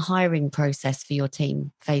involved in the hiring process for your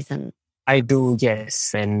team, Faizan? I do,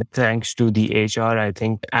 yes. And thanks to the HR, I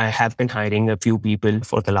think I have been hiring a few people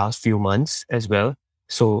for the last few months as well.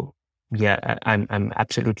 So yeah, I'm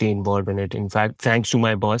absolutely involved in it. In fact, thanks to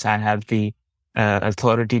my boss, I have the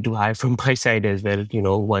authority to hire from my side as well,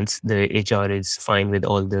 once the HR is fine with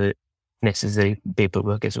all the necessary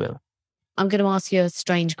paperwork as well. I'm going to ask you a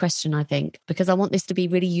strange question, I think, because I want this to be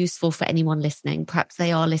really useful for anyone listening. Perhaps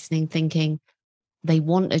they are listening thinking they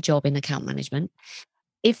want a job in account management.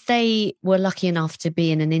 If they were lucky enough to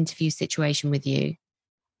be in an interview situation with you,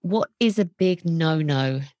 what is a big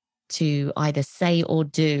no-no to either say or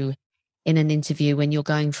do in an interview when you're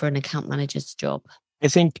going for an account manager's job? I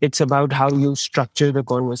think it's about how you structure the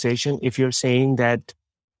conversation. If you're saying that,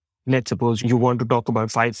 let's suppose you want to talk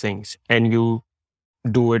about 5 things and you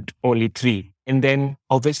do it only 3. And then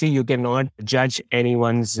obviously you cannot judge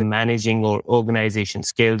anyone's managing or organization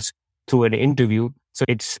skills through an interview. So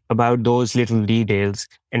it's about those little details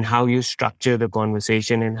and how you structure the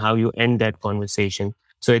conversation and how you end that conversation.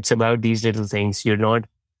 So it's about these little things. You're not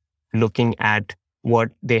looking at what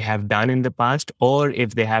they have done in the past, or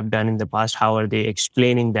if they have done in the past, how are they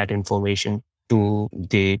explaining that information to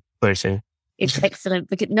the person? It's excellent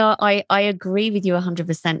because I agree with you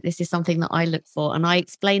 100%. This is something that I look for and I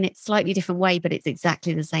explain it slightly different way, but it's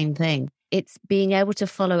exactly the same thing. It's being able to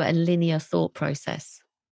follow a linear thought process.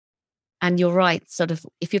 And you're right, sort of,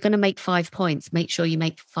 if you're going to make 5 points, make sure you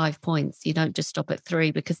make 5 points. You don't just stop at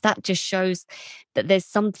 3 because that just shows that there's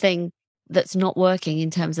something that's not working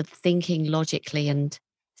in terms of thinking logically and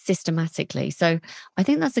systematically. So I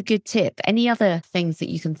think that's a good tip. Any other things that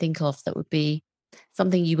you can think of that would be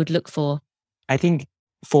something you would look for? I think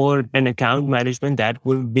for an account management, that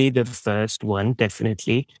will be the first one,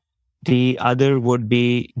 definitely. The other would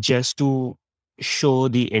be just to show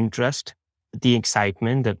the interest, the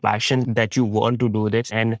excitement, the passion that you want to do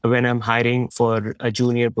this. And when I'm hiring for a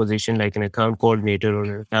junior position like an account coordinator or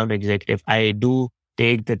an account executive, I do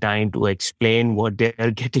take the time to explain what they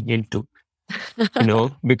are getting into,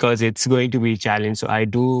 because it's going to be a challenge. So I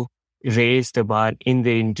do raise the bar in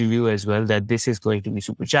the interview as well, that this is going to be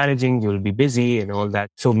super challenging, you'll be busy and all that.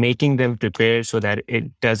 So making them prepare so that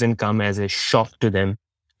it doesn't come as a shock to them.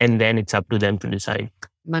 And then it's up to them to decide.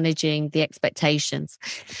 Managing the expectations.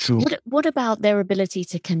 True. What about their ability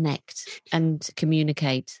to connect and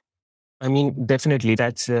communicate? I mean, definitely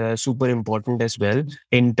that's super important as well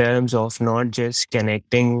in terms of not just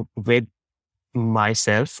connecting with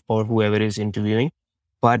myself or whoever is interviewing,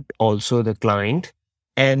 but also the client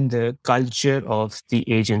and the culture of the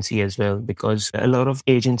agency as well, because a lot of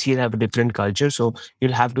agencies have a different culture. So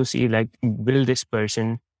you'll have to see, like, will this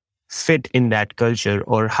person fit in that culture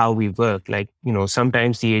or how we work? Like,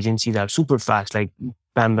 sometimes the agencies are super fast, like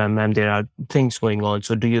bam, bam, bam, there are things going on.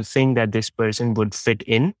 So do you think that this person would fit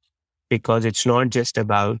in? Because it's not just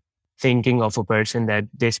about thinking of a person that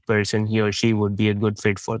this person, he or she would be a good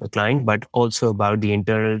fit for the client, but also about the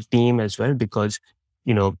internal team as well, because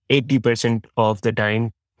 80% of the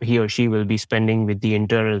time he or she will be spending with the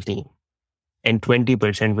internal team and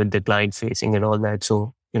 20% with the client facing and all that.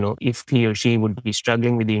 So, if he or she would be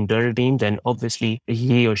struggling with the internal team, then obviously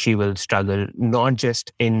he or she will struggle, not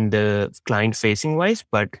just in the client facing wise,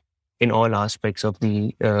 but in all aspects of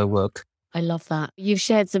the work. I love that. You've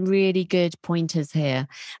shared some really good pointers here.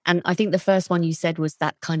 And I think the first one you said was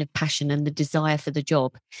that kind of passion and the desire for the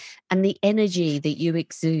job and the energy that you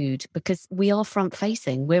exude, because we are front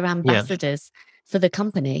facing, we're ambassadors for the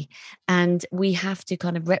company and we have to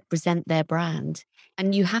kind of represent their brand.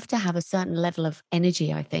 And you have to have a certain level of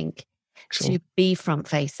energy, I think, to be front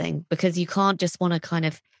facing, because you can't just want to kind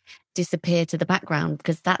of disappear to the background,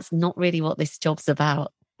 because that's not really what this job's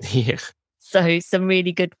about. Yeah. So some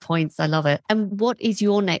really good points. I love it. And what is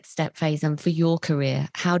your next step, Faizan, for your career?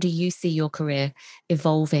 How do you see your career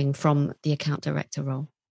evolving from the account director role?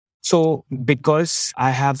 So because I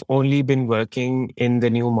have only been working in the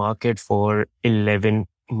new market for 11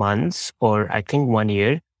 months, or I think 1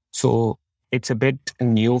 year. So it's a bit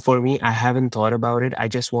new for me. I haven't thought about it. I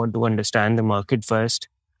just want to understand the market first,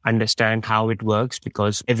 understand how it works,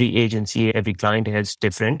 because every agency, every client is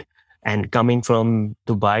different. And coming from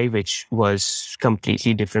Dubai, which was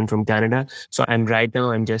completely different from Canada. So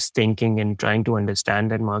I'm just thinking and trying to understand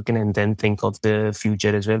that market and then think of the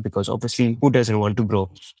future as well, because obviously who doesn't want to grow?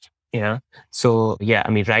 Yeah. So yeah, I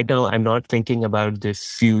mean, right now I'm not thinking about the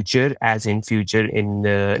future as in future in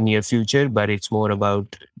the near future, but it's more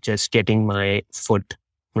about just getting my foot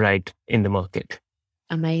right in the market.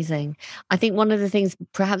 Amazing. I think one of the things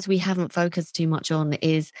perhaps we haven't focused too much on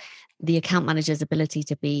is the account manager's ability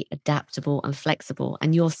to be adaptable and flexible.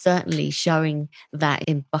 And you're certainly showing that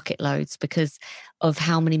in bucket loads because of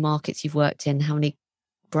how many markets you've worked in, how many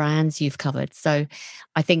brands you've covered. So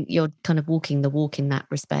I think you're kind of walking the walk in that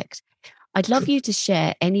respect. I'd love you to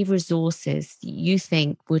share any resources you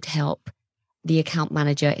think would help the account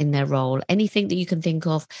manager in their role. Anything that you can think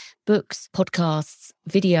of, books, podcasts,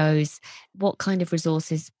 videos, what kind of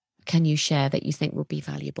resources can you share that you think will be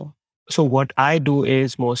valuable? So what I do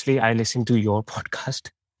is mostly I listen to your podcast.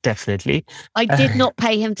 Definitely. I did not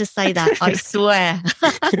pay him to say that. I swear.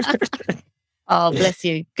 Oh, bless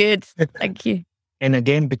you. Good. Thank you. And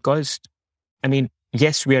again, because, I mean,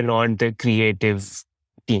 yes, we are not the creative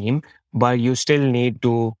team, but you still need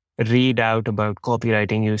to read out about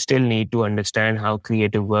copywriting. You still need to understand how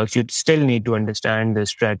creative works. You still need to understand the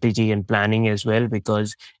strategy and planning as well,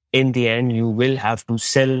 because in the end, you will have to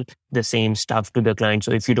sell the same stuff to the client.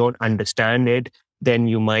 So if you don't understand it, then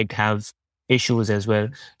you might have issues as well.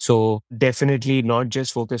 So definitely not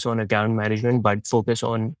just focus on account management, but focus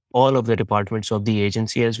on all of the departments of the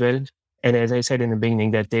agency as well. And as I said in the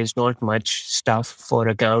beginning, that there's not much stuff for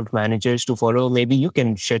account managers to follow. Maybe you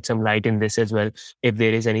can shed some light in this as well, if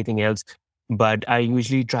there is anything else. But I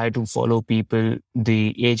usually try to follow people,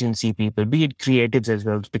 the agency people, be it creatives as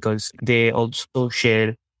well, because they also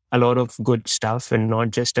share a lot of good stuff, and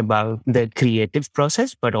not just about the creative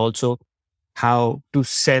process, but also how to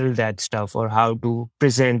sell that stuff or how to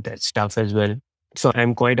present that stuff as well. So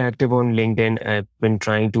I'm quite active on LinkedIn. I've been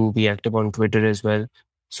trying to be active on Twitter as well.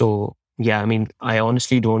 So yeah, I mean, I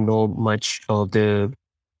honestly don't know much of the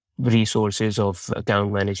resources of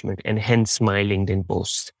account management, and hence my LinkedIn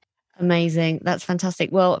posts. Amazing. That's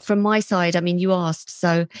fantastic. Well, from my side, I mean, you asked.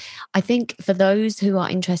 So I think for those who are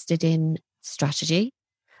interested in strategy,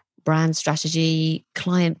 brand strategy,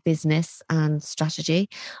 client business and strategy,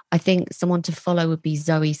 I think someone to follow would be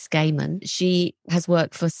Zoe Skayman. She has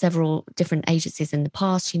worked for several different agencies in the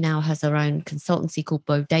past. She now has her own consultancy called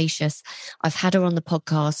Bodacious. I've had her on the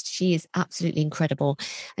podcast. She is absolutely incredible.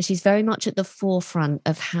 And she's very much at the forefront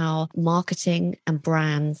of how marketing and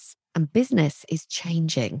brands and business is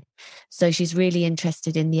changing. So she's really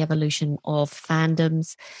interested in the evolution of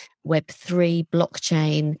fandoms, Web3,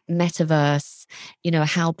 blockchain, metaverse,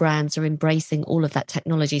 how brands are embracing all of that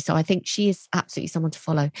technology. So I think she is absolutely someone to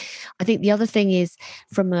follow. I think the other thing is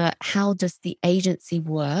from a how does the agency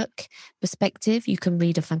work perspective, you can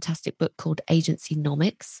read a fantastic book called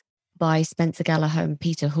Agencynomics by Spencer Gallagher and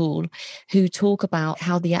Peter Hall, who talk about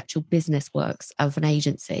how the actual business works of an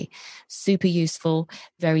agency. Super useful,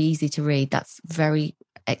 very easy to read. That's very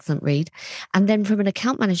excellent read. And then from an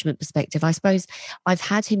account management perspective, I suppose I've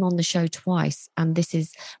had him on the show twice, and this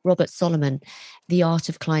is Robert Solomon, The Art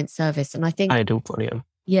of Client Service. And I think I do follow him.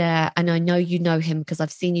 Yeah, and I know you know him because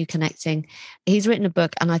I've seen you connecting. He's written a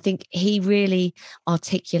book, and I think he really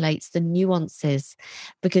articulates the nuances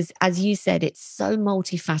because, as you said, it's so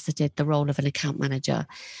multifaceted, the role of an account manager,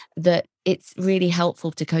 that it's really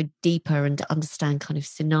helpful to go deeper and to understand kind of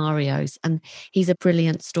scenarios. And he's a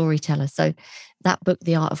brilliant storyteller. So that book,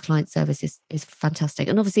 The Art of Client Service, is fantastic.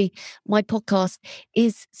 And obviously, my podcast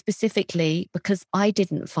is specifically because I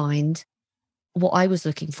didn't find what I was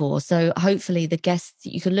looking for. So hopefully the guests,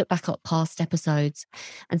 you can look back at past episodes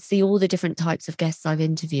and see all the different types of guests I've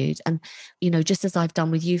interviewed. And, just as I've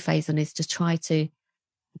done with you, Faizan, is to try to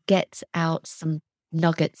get out some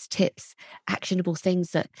nuggets, tips, actionable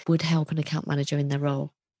things that would help an account manager in their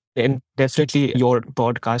role. And definitely your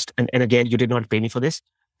podcast, and again, you did not pay me for this,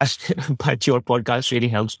 but your podcast really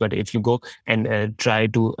helps. But if you go and try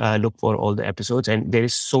to look for all the episodes, and there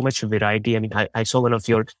is so much variety. I mean, I saw one of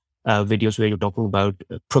your videos where you're talking about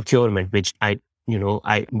procurement, which I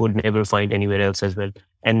would never find anywhere else as well.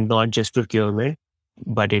 And not just procurement,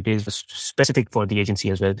 but it is specific for the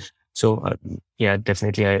agency as well. So yeah,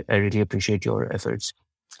 definitely. I really appreciate your efforts.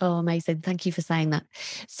 Oh, amazing. Thank you for saying that.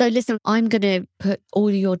 So listen, I'm going to put all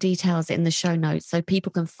your details in the show notes so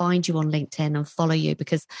people can find you on LinkedIn and follow you,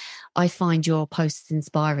 because I find your posts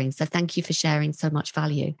inspiring. So thank you for sharing so much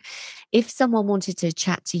value. If someone wanted to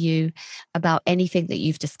chat to you about anything that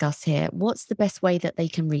you've discussed here, what's the best way that they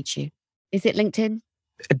can reach you? Is it LinkedIn?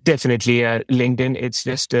 Definitely. LinkedIn, it's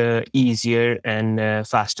just easier and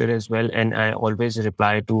faster as well. And I always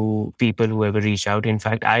reply to people who ever reach out. In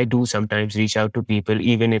fact, I do sometimes reach out to people,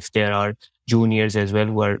 even if there are juniors as well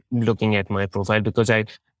who are looking at my profile, because I've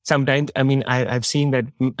seen that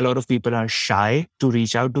a lot of people are shy to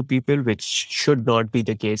reach out to people, which should not be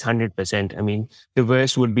the case 100%. I mean, the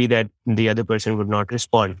worst would be that the other person would not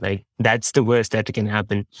respond. Like, that's the worst that can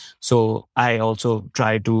happen. So I also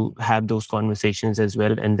try to have those conversations as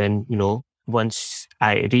well. And then, once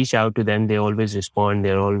I reach out to them, they always respond.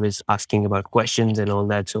 They're always asking about questions and all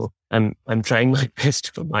that. So I'm trying my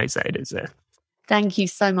best from my side as well. Thank you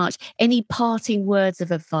so much. Any parting words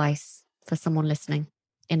of advice for someone listening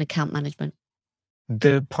in account management?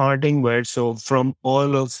 The parting word, so from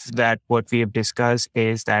all of that, what we have discussed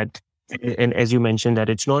is that, and as you mentioned, that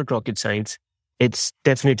it's not rocket science. It's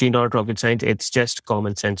definitely not rocket science. It's just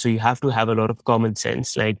common sense. So you have to have a lot of common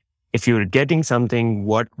sense. Like, if you're getting something,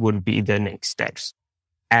 what would be the next steps?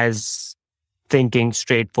 As thinking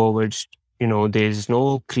straightforward, there's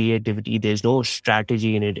no creativity, there's no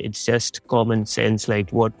strategy in it. It's just common sense. Like,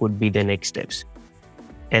 what would be the next steps?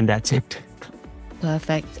 And that's it.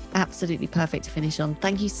 Perfect. Absolutely perfect to finish on.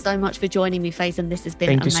 Thank you so much for joining me, Faizan. This has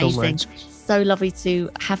been amazing. Thank you so much. So lovely to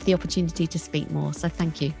have the opportunity to speak more. So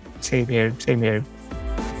thank you. Same here.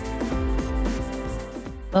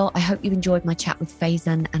 Well, I hope you enjoyed my chat with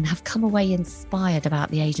Faizan and have come away inspired about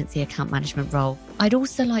the agency account management role. I'd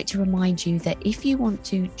also like to remind you that if you want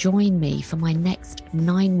to join me for my next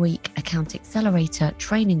 9-week Account Accelerator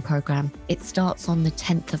training program, it starts on the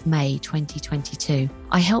 10th of May, 2022.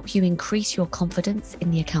 I help you increase your confidence in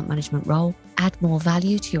the account management role, add more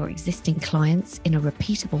value to your existing clients in a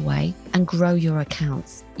repeatable way, and grow your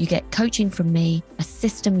accounts. You get coaching from me, a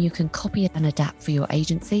system you can copy and adapt for your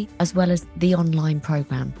agency, as well as the online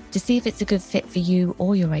program. To see if it's a good fit for you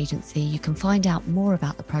or your agency, you can find out more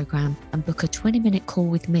about the program and book a 20-minute call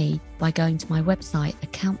with me by going to my website,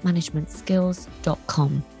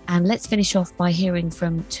 accountmanagementskills.com. And let's finish off by hearing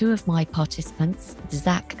from two of my participants,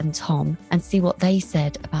 Zach and Tom, and see what they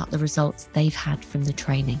said about the results they've had from the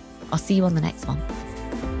training. I'll see you on the next one.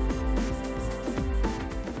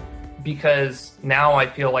 Because now I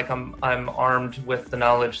feel like I'm armed with the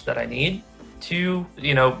knowledge that I need to,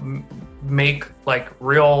 make like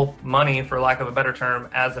real money, for lack of a better term,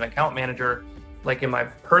 as an account manager, like in my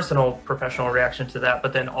personal professional reaction to that,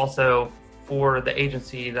 but then also for the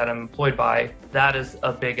agency that I'm employed by. That is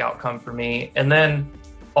a big outcome for me. And then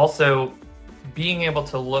also being able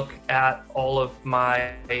to look at all of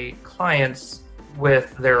my clients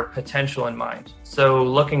with their potential in mind. So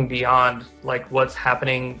looking beyond like what's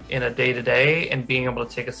happening in a day-to-day and being able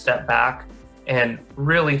to take a step back and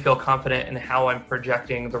really feel confident in how I'm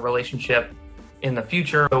projecting the relationship in the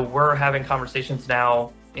future. So we're having conversations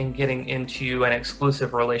now in getting into an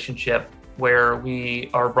exclusive relationship where we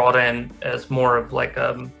are brought in as more of like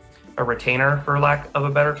a retainer, for lack of a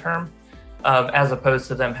better term, as opposed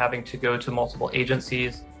to them having to go to multiple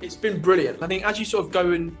agencies. It's been brilliant. I think as you sort of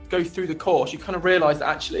go through the course, you kind of realize that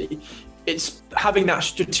actually it's having that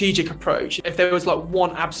strategic approach. If there was like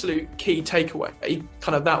one absolute key takeaway,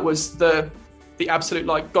 kind of that was the absolute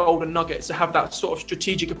like golden nugget, to have that sort of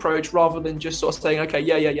strategic approach rather than just sort of saying, okay,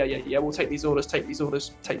 yeah, we'll take these orders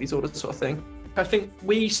sort of thing. I think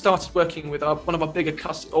we started working with one of our biggest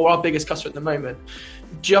customer at the moment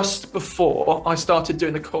just before I started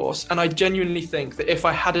doing the course. And I genuinely think that if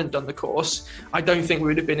I hadn't done the course, I don't think we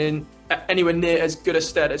would have been in anywhere near as good a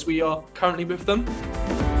stead as we are currently with them.